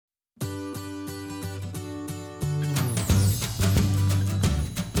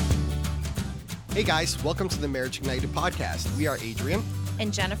Hey guys, welcome to the Marriage Ignited podcast. We are Adrian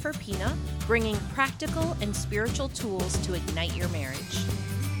and Jennifer Pina, bringing practical and spiritual tools to ignite your marriage.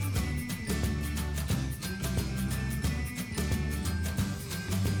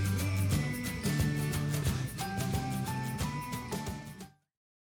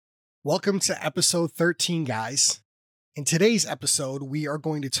 Welcome to episode 13, guys. In today's episode, we are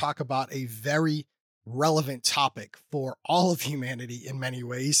going to talk about a very relevant topic for all of humanity in many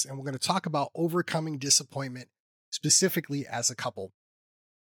ways, and we're going to talk about overcoming disappointment, specifically as a couple.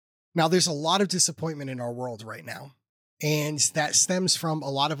 Now, there's a lot of disappointment in our world right now, and that stems from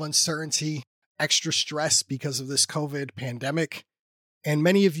a lot of uncertainty, extra stress because of this COVID pandemic, and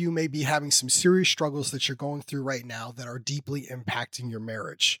many of you may be having some serious struggles that you're going through right now that are deeply impacting your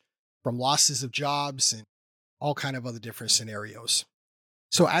marriage, from losses of jobs and all kind of other different scenarios.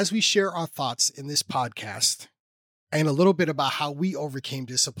 So as we share our thoughts in this podcast and a little bit about how we overcame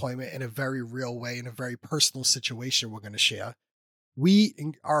disappointment in a very real way, in a very personal situation we're going to share, we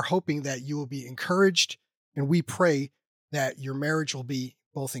are hoping that you will be encouraged, and we pray that your marriage will be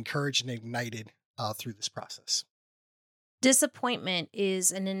both encouraged and ignited through this process. Disappointment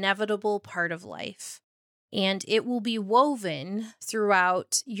is an inevitable part of life. And it will be woven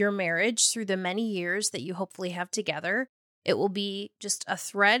throughout your marriage through the many years that you hopefully have together. It will be just a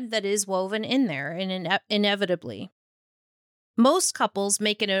thread that is woven in there and inevitably. Most couples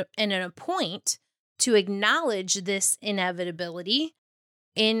make it a point to acknowledge this inevitability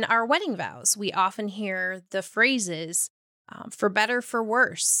in our wedding vows. We often hear the phrases, for better, for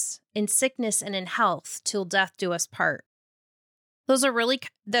worse, in sickness and in health, till death do us part. That's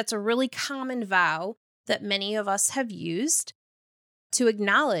a really common vow that many of us have used to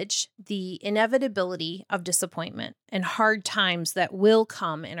acknowledge the inevitability of disappointment and hard times that will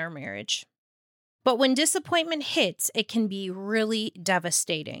come in our marriage. But when disappointment hits, it can be really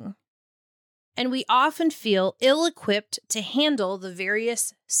devastating. And we often feel ill-equipped to handle the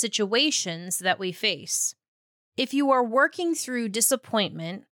various situations that we face. If you are working through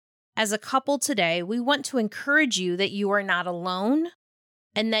disappointment as a couple today, we want to encourage you that you are not alone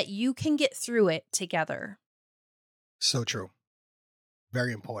and that you can get through it together. So true.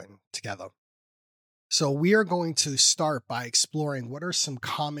 Very important, together. So we are going to start by exploring what are some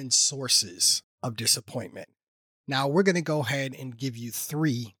common sources of disappointment. Now, we're going to go ahead and give you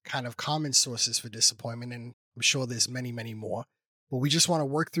 3 kind of common sources for disappointment, and I'm sure there's many, many more. But we just want to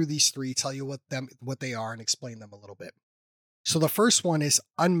work through these 3, tell you what they are, and explain them a little bit. So the first one is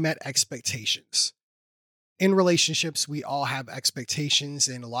unmet expectations. In relationships, we all have expectations,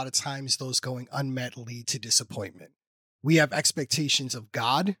 and a lot of times those going unmet lead to disappointment. We have expectations of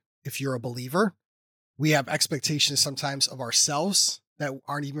God, if you're a believer. We have expectations sometimes of ourselves that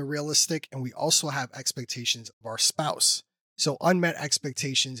aren't even realistic, and we also have expectations of our spouse. So unmet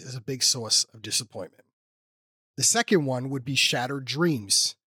expectations is a big source of disappointment. The second one would be shattered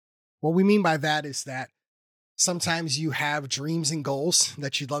dreams. What we mean by that is that sometimes you have dreams and goals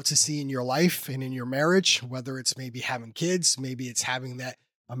that you'd love to see in your life and in your marriage, whether it's maybe having kids, maybe it's having that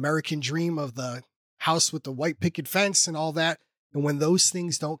American dream of the house with the white picket fence and all that. And when those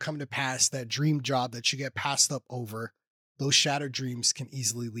things don't come to pass, that dream job that you get passed up over, those shattered dreams can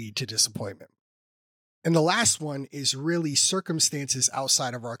easily lead to disappointment. And the last one is really circumstances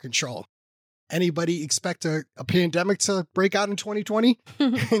outside of our control. Anybody expect a pandemic to break out in 2020?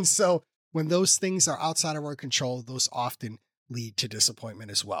 And so when those things are outside of our control, those often lead to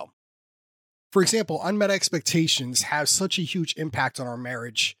disappointment as well. For example, unmet expectations have such a huge impact on our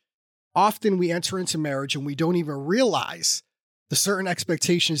marriage. Often we enter into marriage and we don't even realize the certain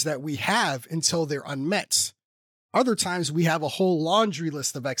expectations that we have until they're unmet. Other times we have a whole laundry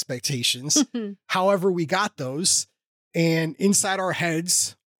list of expectations, however we got those, and inside our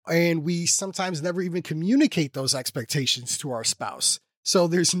heads, and we sometimes never even communicate those expectations to our spouse. So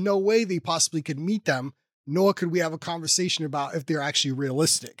there's no way they possibly could meet them, nor could we have a conversation about if they're actually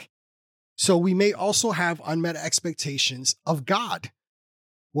realistic. So we may also have unmet expectations of God.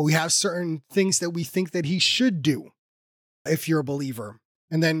 Well, we have certain things that we think that he should do if you're a believer.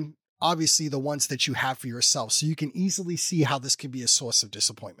 And then obviously the ones that you have for yourself. So you can easily see how this can be a source of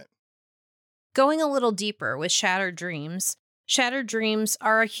disappointment. Going a little deeper with shattered dreams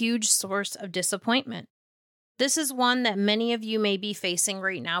are a huge source of disappointment. This is one that many of you may be facing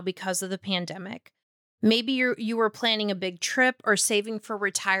right now because of the pandemic. Maybe you were planning a big trip or saving for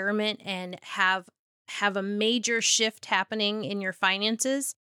retirement and have a major shift happening in your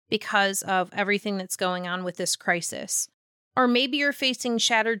finances because of everything that's going on with this crisis. Or maybe you're facing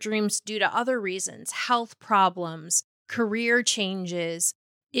shattered dreams due to other reasons, health problems, career changes,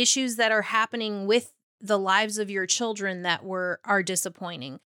 issues that are happening with the lives of your children that are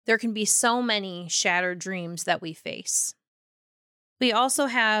disappointing. there can be so many shattered dreams that we face. We also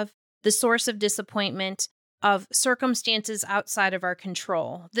have the source of disappointment of circumstances outside of our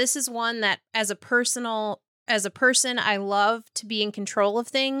control. This is one that as a person, I love to be in control of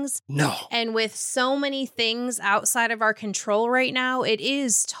things. No. And with so many things outside of our control right now, it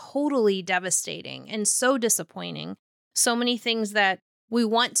is totally devastating and so disappointing. So many things that we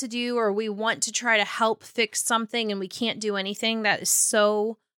want to do or we want to try to help fix something and we can't do anything. That is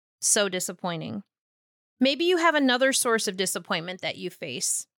so disappointing. Maybe you have another source of disappointment that you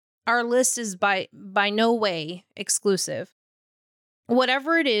face. Our list is by no way exclusive.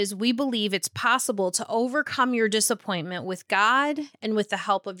 Whatever it is, we believe it's possible to overcome your disappointment with God and with the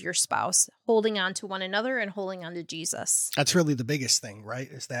help of your spouse, holding on to one another and holding on to Jesus. That's really the biggest thing, right?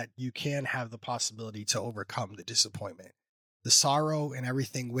 Is that you can have the possibility to overcome the disappointment. The sorrow and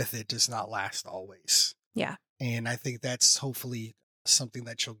everything with it does not last always. Yeah. And I think that's hopefully something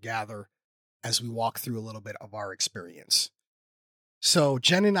that you'll gather as we walk through a little bit of our experience. So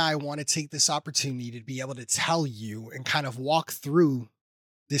Jen and I want to take this opportunity to be able to tell you and kind of walk through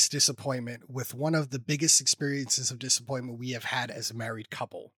this disappointment with one of the biggest experiences of disappointment we have had as a married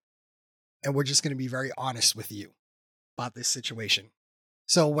couple. And we're just going to be very honest with you about this situation.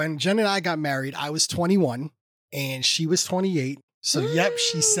 So when Jen and I got married, I was 21 and she was 28. So yep,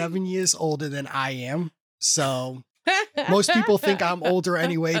 she's 7 years older than I am. So most people think I'm older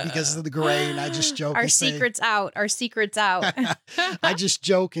anyway because of the gray, and I just joke. Our secret's out. I just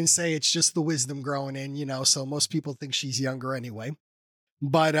joke and say it's just the wisdom growing in, so most people think she's younger anyway.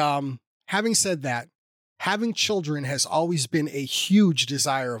 But having said that, having children has always been a huge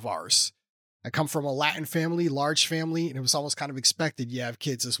desire of ours. I come from a Latin family, large family, and it was almost kind of expected you have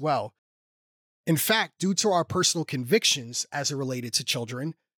kids as well. In fact, due to our personal convictions as it related to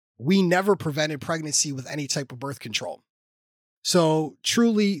children, we never prevented pregnancy with any type of birth control. So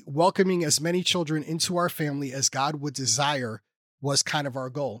truly welcoming as many children into our family as God would desire was kind of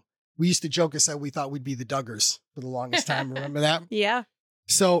our goal. We used to joke and say we thought we'd be the Duggars for the longest time. Remember that? Yeah.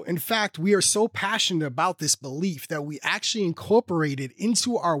 So in fact, we are so passionate about this belief that we actually incorporated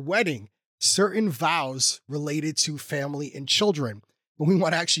into our wedding certain vows related to family and children. And we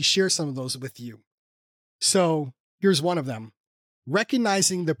want to actually share some of those with you. So here's one of them.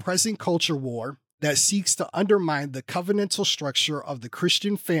 Recognizing the present culture war that seeks to undermine the covenantal structure of the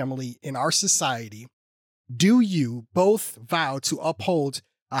Christian family in our society, do you both vow to uphold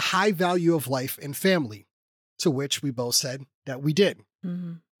a high value of life and family? To which we both said that we did.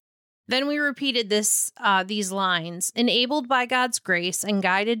 Mm-hmm. Then we repeated these lines. Enabled by God's grace and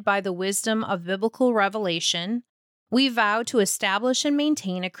guided by the wisdom of biblical revelation, we vow to establish and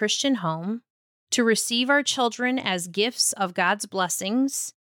maintain a Christian home, to receive our children as gifts of God's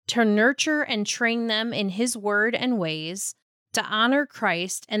blessings, to nurture and train them in His word and ways, to honor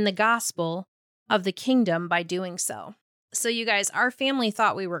Christ and the gospel of the kingdom by doing so. So you guys, our family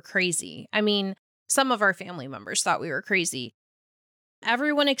thought we were crazy. I mean, some of our family members thought we were crazy.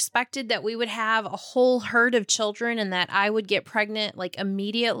 Everyone expected that we would have a whole herd of children and that I would get pregnant like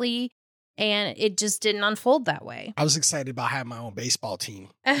immediately. And it just didn't unfold that way. I was excited about having my own baseball team,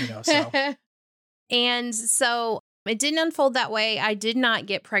 so. And so it didn't unfold that way. I did not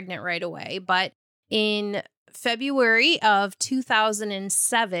get pregnant right away. But in February of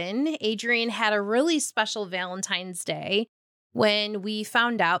 2007, Adrian had a really special Valentine's Day when we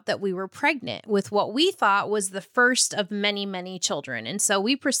found out that we were pregnant with what we thought was the first of many, many children. And so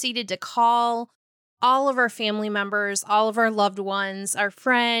we proceeded to call all of our family members, all of our loved ones, our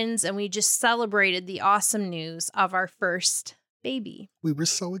friends, and we just celebrated the awesome news of our first baby. We were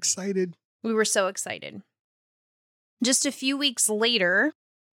so excited. We were so excited. Just a few weeks later,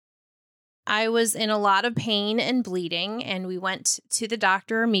 I was in a lot of pain and bleeding, and we went to the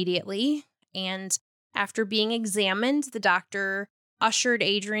doctor immediately. And after being examined, the doctor ushered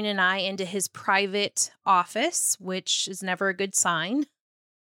Adrian and I into his private office, which is never a good sign,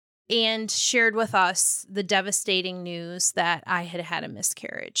 and shared with us the devastating news that I had had a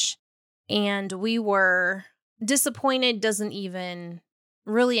miscarriage. And we were disappointed, doesn't even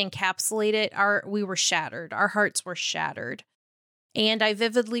really encapsulate it. We were shattered. Our hearts were shattered. And I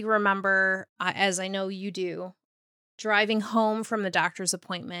vividly remember, as I know you do, driving home from the doctor's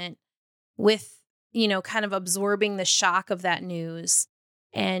appointment with, kind of absorbing the shock of that news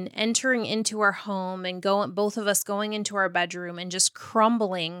and entering into our home and both of us going into our bedroom and just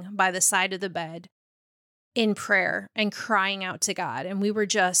crumbling by the side of the bed in prayer and crying out to God. And we were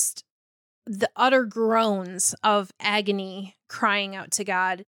just the utter groans of agony, crying out to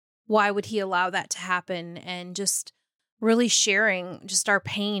God. Why would He allow that to happen? And just really sharing just our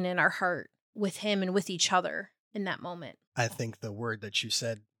pain and our heart with Him and with each other. in that moment. I think the word that you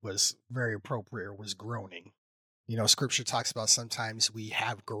said was very appropriate, was groaning. You know, scripture talks about sometimes we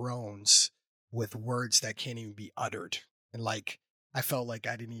have groans with words that can't even be uttered. And like, I felt like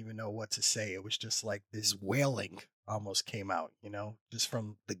I didn't even know what to say. It was just like this wailing almost came out, you know, just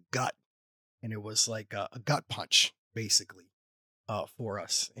from the gut. And it was like a gut punch, basically, for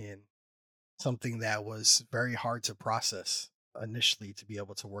us. And something that was very hard to process initially to be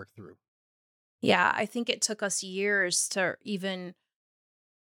able to work through. Yeah, I think it took us years to even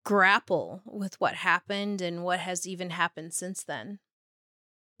grapple with what happened and what has even happened since then.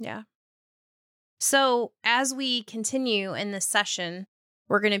 Yeah. So, as we continue in this session,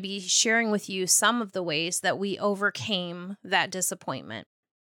 we're going to be sharing with you some of the ways that we overcame that disappointment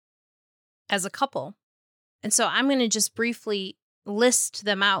as a couple. And so, I'm going to just briefly list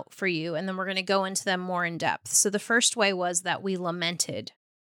them out for you, and then we're going to go into them more in depth. So, the first way was that we lamented.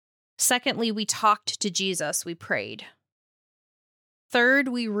 Secondly, we talked to Jesus, we prayed. Third,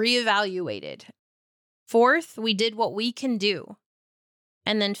 we reevaluated. Fourth, we did what we can do.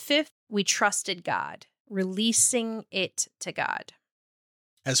 And then fifth, we trusted God, releasing it to God.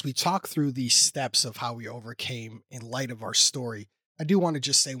 As we talk through these steps of how we overcame in light of our story, I do want to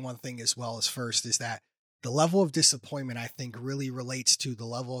just say one thing as well as first is that the level of disappointment, I think, really relates to the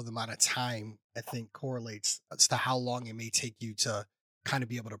level of the amount of time, I think, correlates as to how long it may take you to kind of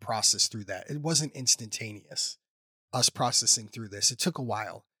be able to process through that. It wasn't instantaneous, us processing through this. It took a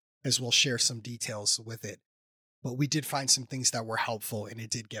while, as we'll share some details with it. But we did find some things that were helpful, and it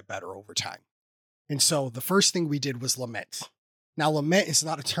did get better over time. And so the first thing we did was lament. Now, lament is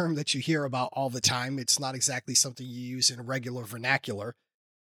not a term that you hear about all the time. It's not exactly something you use in a regular vernacular.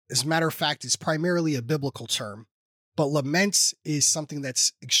 As a matter of fact, it's primarily a biblical term. But lament is something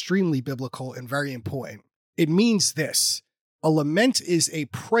that's extremely biblical and very important. It means this. A lament is a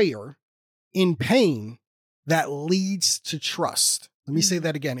prayer in pain that leads to trust. Let me say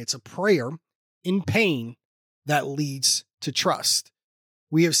that again. It's a prayer in pain that leads to trust.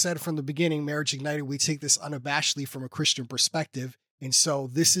 We have said from the beginning, Marriage Ignited, we take this unabashedly from a Christian perspective. And so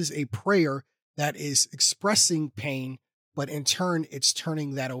this is a prayer that is expressing pain, but in turn, it's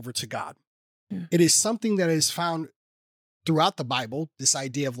turning that over to God. It is something that is found throughout the Bible, this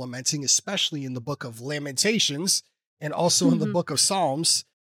idea of lamenting, especially in the book of Lamentations and also in the book of Psalms,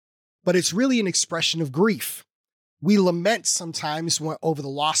 but it's really an expression of grief. We lament sometimes over the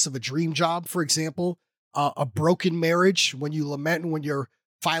loss of a dream job, for example, a broken marriage, when you lament when you're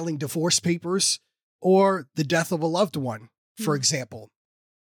filing divorce papers, or the death of a loved one, for example.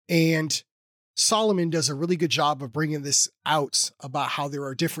 And Solomon does a really good job of bringing this out about how there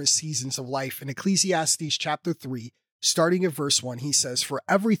are different seasons of life. In Ecclesiastes chapter 3, starting at verse 1, he says, "For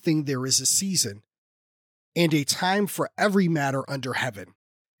everything there is a season, and a time for every matter under heaven."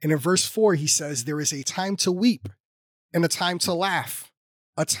 And in verse 4, he says, "There is a time to weep, and a time to laugh,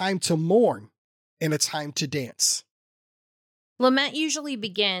 a time to mourn, and a time to dance." Lament usually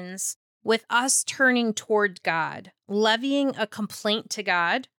begins with us turning toward God, levying a complaint to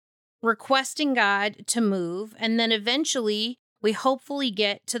God, requesting God to move, and then eventually we hopefully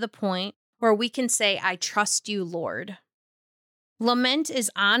get to the point where we can say, "I trust you, Lord." Lament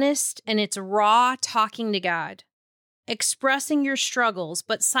is honest and it's raw talking to God, expressing your struggles,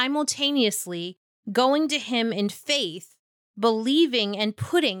 but simultaneously going to Him in faith, believing and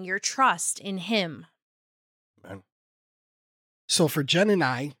putting your trust in Him. Amen. So for Jen and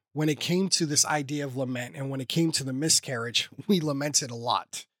I, when it came to this idea of lament and when it came to the miscarriage, we lamented a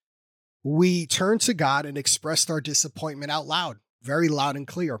lot. We turned to God and expressed our disappointment out loud, very loud and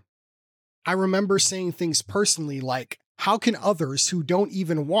clear. I remember saying things personally like, how can others who don't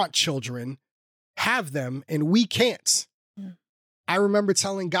even want children have them and we can't? I remember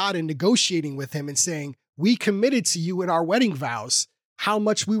telling God and negotiating with Him and saying, we committed to you in our wedding vows how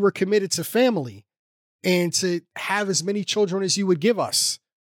much we were committed to family and to have as many children as you would give us.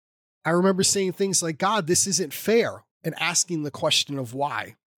 I remember saying things like, God, this isn't fair, and asking the question of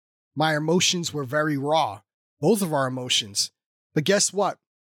why. My emotions were very raw, both of our emotions. But guess what?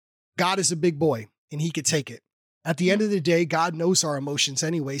 God is a big boy and He could take it. At the end of the day, God knows our emotions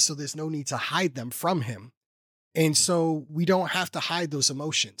anyway, so there's no need to hide them from Him. And so we don't have to hide those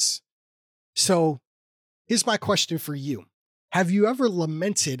emotions. So here's my question for you. Have you ever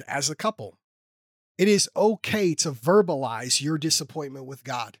lamented as a couple? It is okay to verbalize your disappointment with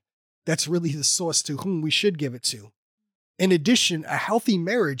God. That's really the source to whom we should give it to. In addition, a healthy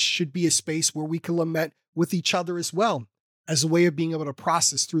marriage should be a space where we can lament with each other as well, as a way of being able to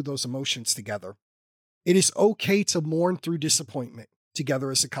process through those emotions together. It is okay to mourn through disappointment together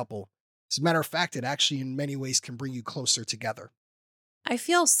as a couple. As a matter of fact, it actually in many ways can bring you closer together. I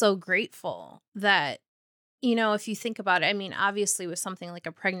feel so grateful that if you think about it, I mean, obviously with something like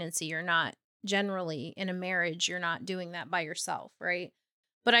a pregnancy, you're not generally in a marriage, you're not doing that by yourself, right?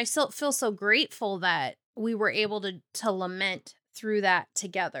 But I still feel so grateful that we were able to lament through that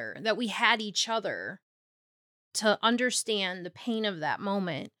together, that we had each other to understand the pain of that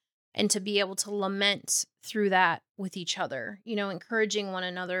moment and to be able to lament through that with each other, encouraging one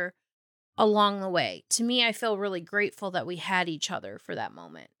another along the way. To me, I feel really grateful that we had each other for that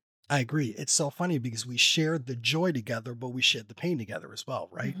moment. I agree. It's so funny because we shared the joy together, but we shared the pain together as well,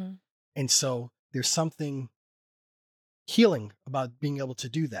 right? Mm-hmm. And so there's something healing about being able to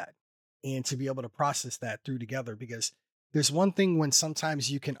do that and to be able to process that through together, because there's one thing when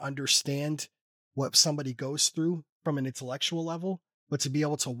sometimes you can understand what somebody goes through from an intellectual level, but to be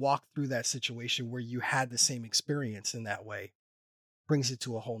able to walk through that situation where you had the same experience in that way brings it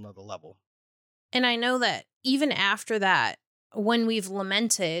to a whole nother level. And I know that even after that, when we've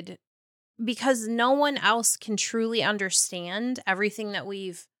lamented, because no one else can truly understand everything that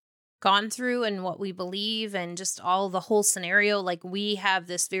we've gone through and what we believe and just all the whole scenario, like we have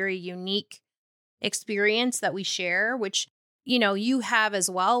this very unique experience that we share, which, you have as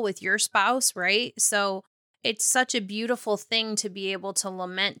well with your spouse, right? So it's such a beautiful thing to be able to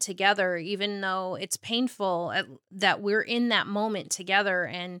lament together, even though it's painful that we're in that moment together.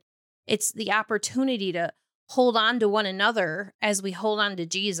 And it's the opportunity to hold on to one another as we hold on to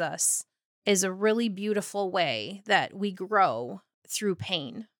Jesus is a really beautiful way that we grow through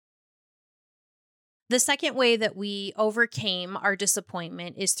pain. The second way that we overcame our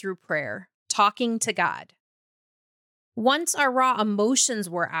disappointment is through prayer, talking to God. Once our raw emotions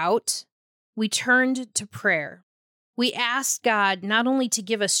were out, we turned to prayer. We asked God not only to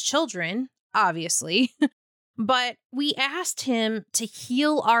give us children, obviously, but we asked Him to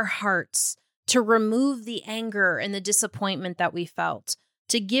heal our hearts, to remove the anger and the disappointment that we felt,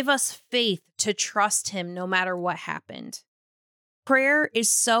 to give us faith to trust Him no matter what happened. Prayer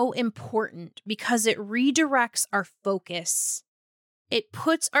is so important because it redirects our focus. It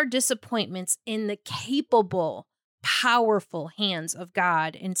puts our disappointments in the capable, powerful hands of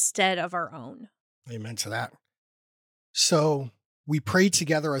God instead of our own. Amen to that. So we prayed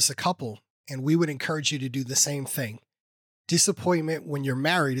together as a couple, and we would encourage you to do the same thing. Disappointment when you're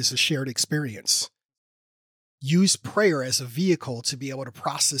married is a shared experience. Use prayer as a vehicle to be able to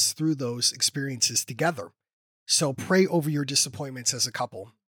process through those experiences together. So pray over your disappointments as a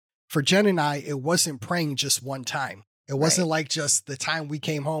couple. For Jen and I, it wasn't praying just one time. It wasn't like just the time we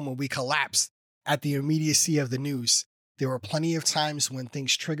came home and we collapsed at the immediacy of the news. There were plenty of times when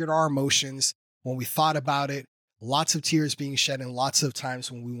things triggered our emotions, when we thought about it, lots of tears being shed, and lots of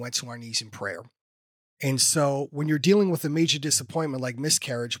times when we went to our knees in prayer. And so when you're dealing with a major disappointment like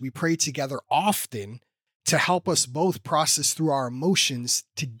miscarriage, we pray together often to help us both process through our emotions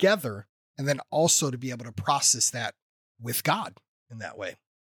together, and then also to be able to process that with God in that way.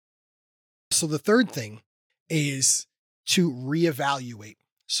 So the third thing is to reevaluate.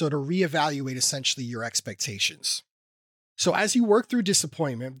 So to reevaluate essentially your expectations. So as you work through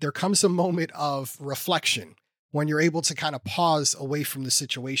disappointment, there comes a moment of reflection when you're able to kind of pause away from the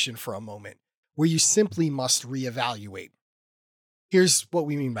situation for a moment, where you simply must reevaluate. Here's what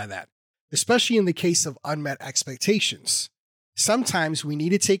we mean by that. Especially in the case of unmet expectations, sometimes we need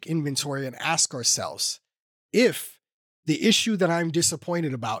to take inventory and ask ourselves, if the issue that I'm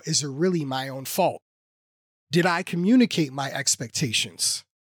disappointed about is really my own fault? Did I communicate my expectations?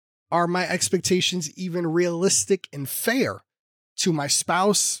 Are my expectations even realistic and fair to my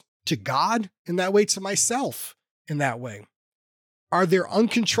spouse, to God, in that way, to myself, in that way? Are there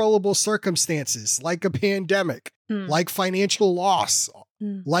uncontrollable circumstances like a pandemic, like financial loss,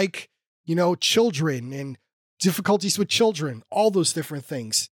 like, children and difficulties with children, all those different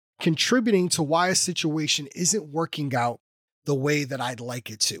things contributing to why a situation isn't working out the way that I'd like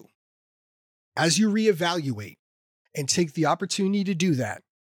it to? As you reevaluate and take the opportunity to do that,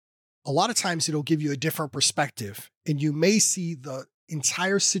 a lot of times it'll give you a different perspective, and you may see the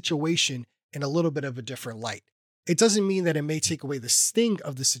entire situation in a little bit of a different light. It doesn't mean that it may take away the sting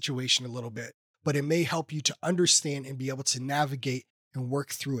of the situation a little bit, but it may help you to understand and be able to navigate and work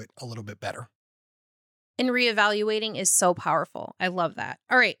through it a little bit better. And reevaluating is so powerful. I love that.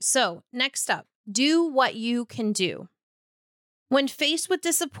 All right, so next up, do what you can do. When faced with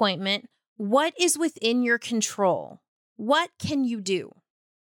disappointment, what is within your control? What can you do?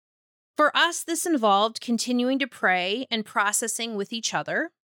 For us, this involved continuing to pray and processing with each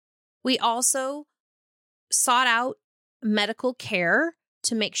other. We also sought out medical care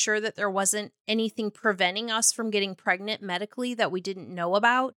to make sure that there wasn't anything preventing us from getting pregnant medically that we didn't know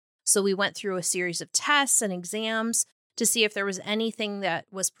about. So we went through a series of tests and exams to see if there was anything that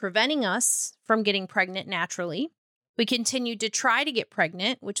was preventing us from getting pregnant naturally. We continued to try to get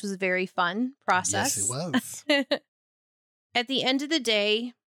pregnant, which was a very fun process. Yes, it was. At the end of the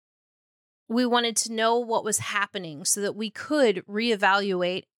day, we wanted to know what was happening so that we could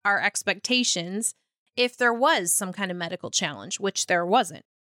reevaluate our expectations if there was some kind of medical challenge, which there wasn't.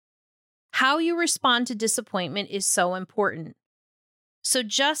 How you respond to disappointment is so important. So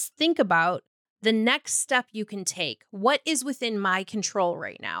just think about the next step you can take. What is within my control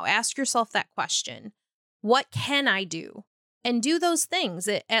right now? Ask yourself that question. What can I do? And do those things.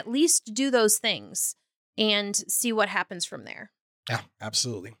 At least do those things and see what happens from there. Yeah,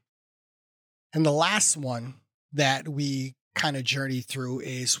 absolutely. And the last one that we kind of journeyed through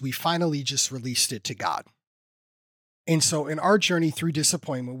is we finally just released it to God. And so in our journey through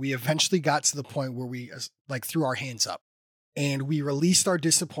disappointment, we eventually got to the point where we threw our hands up and we released our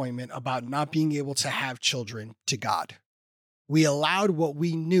disappointment about not being able to have children to God. We allowed what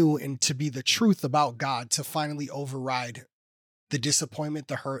we knew and to be the truth about God to finally override the disappointment,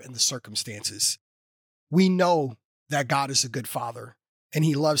 the hurt, and the circumstances. We know that God is a good father and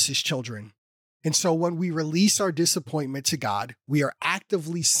he loves his children. And so when we release our disappointment to God, we are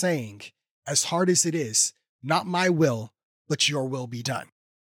actively saying, as hard as it is, not my will, but your will be done,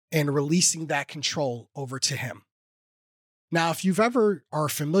 and releasing that control over to him. Now, if you've ever are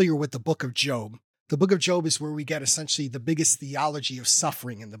familiar with the book of Job is where we get essentially the biggest theology of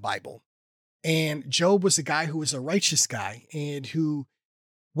suffering in the Bible. And Job was a guy who was a righteous guy and who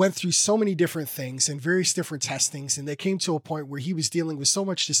went through so many different things and various different testings. And they came to a point where he was dealing with so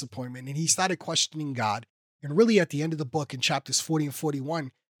much disappointment and he started questioning God. And really at the end of the book in chapters 40 and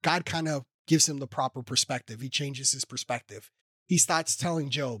 41, God kind of gives him the proper perspective. He changes his perspective. He starts telling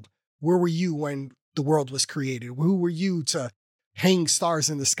Job, where were you when the world was created? Who were you to hang stars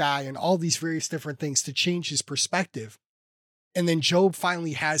in the sky and all these various different things to change his perspective? And then Job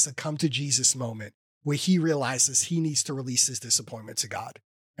finally has a come to Jesus moment where he realizes he needs to release his disappointment to God.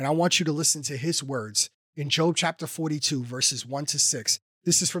 And I want you to listen to his words in Job chapter 42, verses 1-6.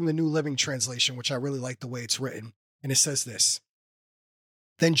 This is from the New Living Translation, which I really like the way it's written. And it says this: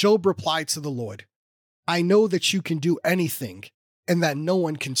 Then Job replied to the Lord, I know that you can do anything and that no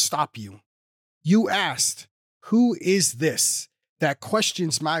one can stop you. You asked, who is this that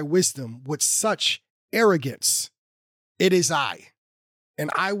questions my wisdom with such arrogance? It is I,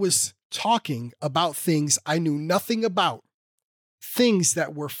 and I was talking about things I knew nothing about, things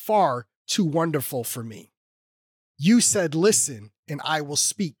that were far too wonderful for me. You said, listen, and I will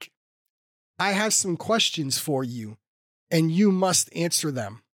speak. I have some questions for you, and you must answer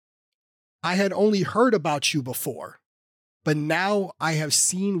them. I had only heard about you before, but now I have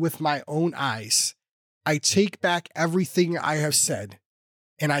seen with my own eyes. I take back everything I have said,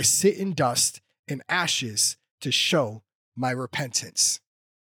 and I sit in dust and ashes to show my repentance.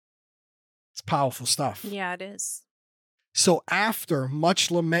 It's powerful stuff. Yeah, it is. So after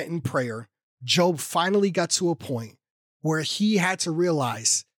much lament and prayer, Job finally got to a point where he had to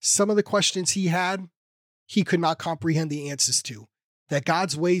realize some of the questions he had, he could not comprehend the answers to, that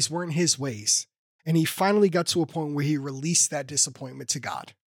God's ways weren't his ways. And he finally got to a point where he released that disappointment to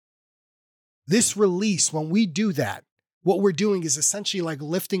God. This release, when we do that, what we're doing is essentially like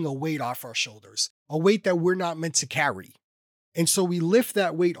lifting a weight off our shoulders, a weight that we're not meant to carry. And so we lift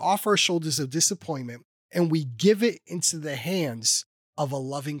that weight off our shoulders of disappointment and we give it into the hands of a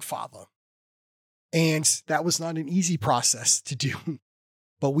loving Father. And that was not an easy process to do,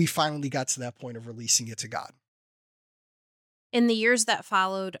 but we finally got to that point of releasing it to God. In the years that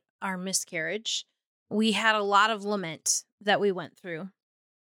followed our miscarriage, we had a lot of lament that we went through.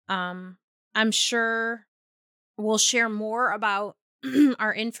 I'm sure we'll share more about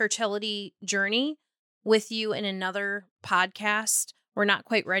our infertility journey with you in another podcast. We're not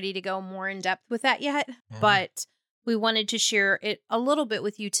quite ready to go more in depth with that yet, but we wanted to share it a little bit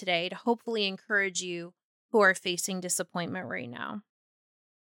with you today to hopefully encourage you who are facing disappointment right now.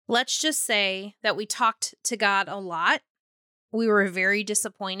 Let's just say that we talked to God a lot. We were very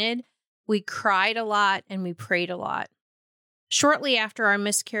disappointed. We cried a lot and we prayed a lot. Shortly after our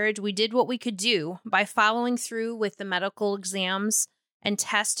miscarriage, we did what we could do by following through with the medical exams and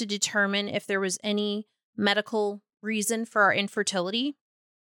tests to determine if there was any medical reason for our infertility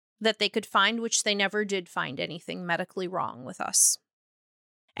that they could find, which they never did find anything medically wrong with us.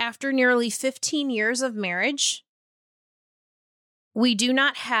 After nearly 15 years of marriage, we do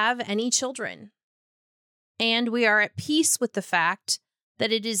not have any children, and we are at peace with the fact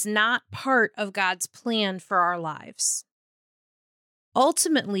that it is not part of God's plan for our lives.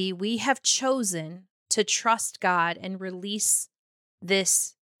 Ultimately, we have chosen to trust God and release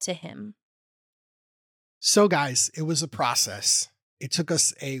this to Him. So guys, it was a process. It took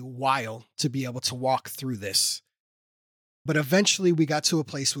us a while to be able to walk through this. But eventually we got to a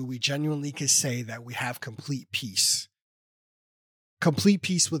place where we genuinely could say that we have complete peace. Complete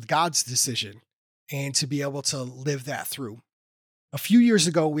peace with God's decision and to be able to live that through. A few years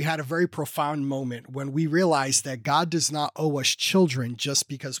ago, we had a very profound moment when we realized that God does not owe us children just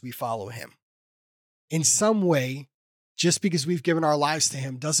because we follow him. In some way, just because we've given our lives to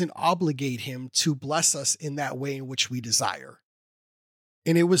him doesn't obligate him to bless us in that way in which we desire.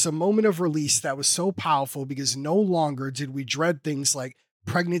 And it was a moment of release that was so powerful because no longer did we dread things like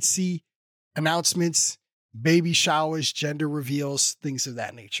pregnancy announcements, baby showers, gender reveals, things of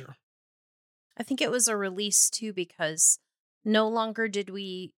that nature. I think it was a release too, because no longer did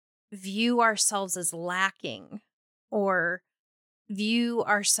we view ourselves as lacking or view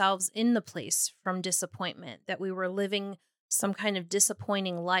ourselves in the place from disappointment, that we were living some kind of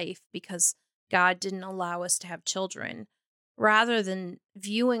disappointing life because God didn't allow us to have children. Rather than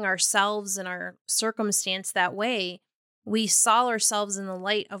viewing ourselves and our circumstance that way, we saw ourselves in the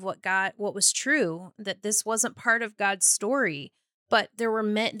light of what was true, that this wasn't part of God's story, but there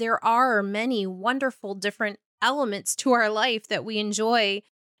are many wonderful different elements to our life that we enjoy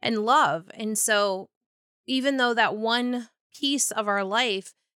and love. And so even though that one piece of our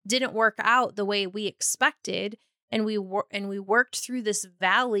life didn't work out the way we expected, and we worked through this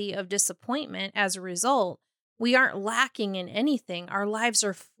valley of disappointment as a result, we aren't lacking in anything. Our lives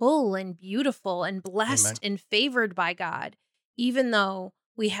are full and beautiful and blessed Amen. and favored by God, even though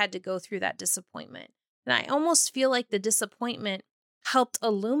we had to go through that disappointment. And I almost feel like the disappointment helped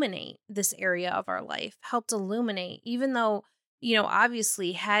illuminate this area of our life, helped illuminate, even though,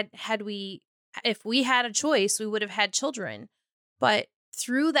 obviously if we had a choice, we would have had children. But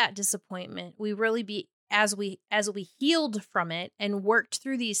through that disappointment, we really as we healed from it and worked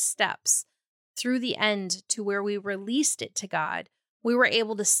through these steps through the end to where we released it to God, we were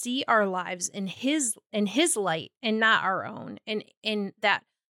able to see our lives in his light and not our own. And that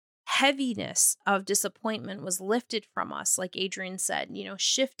heaviness of disappointment was lifted from us, like Adrian said,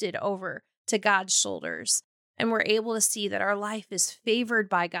 shifted over to God's shoulders. And we're able to see that our life is favored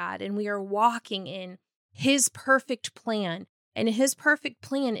by God and we are walking in his perfect plan. And his perfect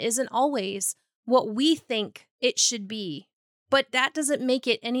plan isn't always what we think it should be, but that doesn't make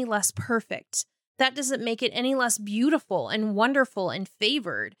it any less perfect. That doesn't make it any less beautiful and wonderful and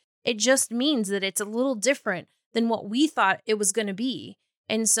favored. It just means that it's a little different than what we thought it was going to be.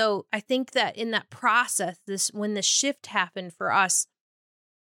 And so I think that in that process, when the shift happened for us,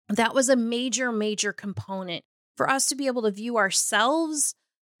 that was a major, major component for us to be able to view ourselves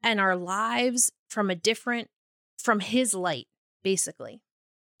and our lives from his light, basically.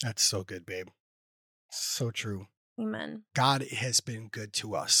 That's so good, babe. So true. Amen. God has been good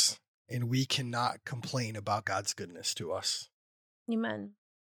to us, and we cannot complain about God's goodness to us. Amen.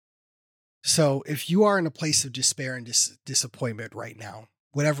 So if you are in a place of despair and disappointment right now,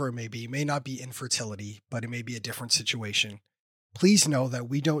 whatever it may not be infertility, but it may be a different situation, please know that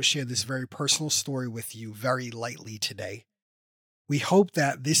we don't share this very personal story with you very lightly today. We hope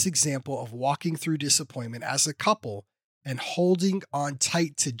that this example of walking through disappointment as a couple and holding on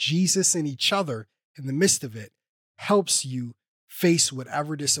tight to Jesus and each other in the midst of it helps you face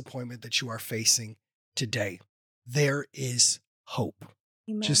whatever disappointment that you are facing today. There is hope.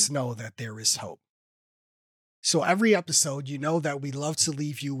 Amen. Just know that there is hope. So every episode, you know that we love to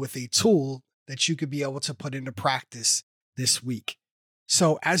leave you with a tool that you could be able to put into practice this week.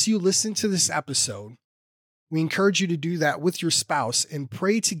 So as you listen to this episode, we encourage you to do that with your spouse and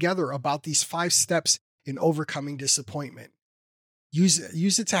pray together about these 5 steps in overcoming disappointment.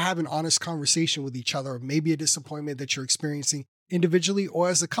 Use it to have an honest conversation with each other, maybe a disappointment that you're experiencing individually or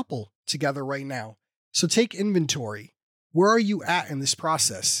as a couple together right now. So take inventory. Where are you at in this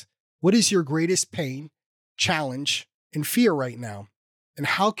process? What is your greatest pain, challenge, and fear right now? And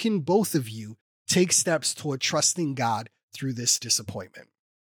how can both of you take steps toward trusting God through this disappointment?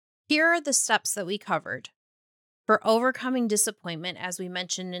 Here are the steps that we covered for overcoming disappointment, as we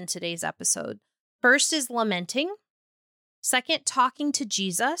mentioned in today's episode. First is lamenting. Second, talking to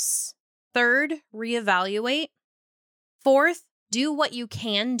Jesus. Third, reevaluate. Fourth, do what you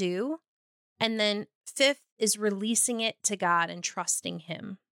can do. And then fifth is releasing it to God and trusting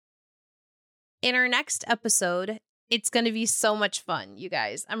him. In our next episode, it's going to be so much fun, you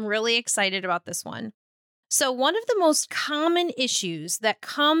guys. I'm really excited about this one. So one of the most common issues that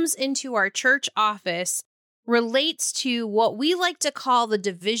comes into our church office relates to what we like to call the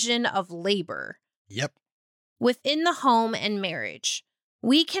division of labor. Yep. Within the home and marriage.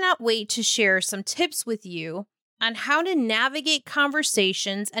 We cannot wait to share some tips with you on how to navigate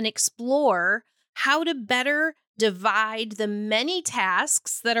conversations and explore how to better divide the many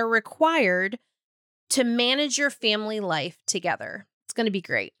tasks that are required to manage your family life together. It's going to be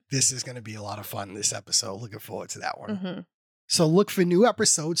great. This is going to be a lot of fun, this episode. Looking forward to that one. Mm-hmm. So look for new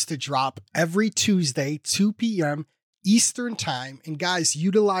episodes to drop every Tuesday, 2 p.m. Eastern Time. And guys,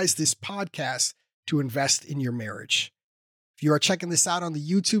 utilize this podcast to invest in your marriage. If you are checking this out on the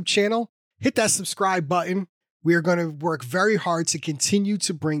YouTube channel, hit that subscribe button. We are going to work very hard to continue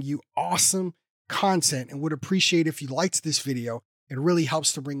to bring you awesome content and would appreciate if you liked this video. It really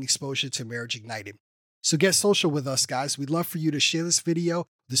helps to bring exposure to Marriage Ignited. So get social with us, guys. We'd love for you to share this video,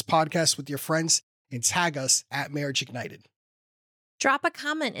 this podcast with your friends, and tag us at Marriage Ignited. Drop a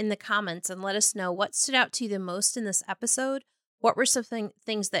comment in the comments and let us know what stood out to you the most in this episode. What were some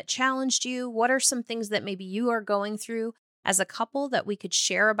things that challenged you? What are some things that maybe you are going through as a couple that we could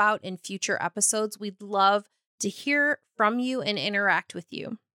share about in future episodes? We'd love to hear from you and interact with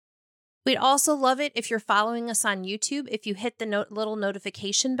you. We'd also love it if you're following us on YouTube, if you hit the little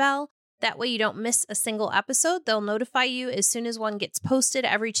notification bell. That way you don't miss a single episode. They'll notify you as soon as one gets posted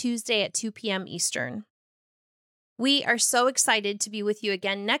every Tuesday at 2 p.m. Eastern. We are so excited to be with you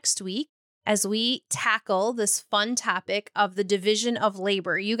again next week as we tackle this fun topic of the division of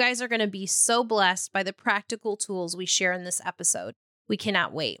labor. You guys are going to be so blessed by the practical tools we share in this episode. We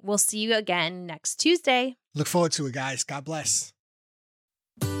cannot wait. We'll see you again next Tuesday. Look forward to it, guys. God bless.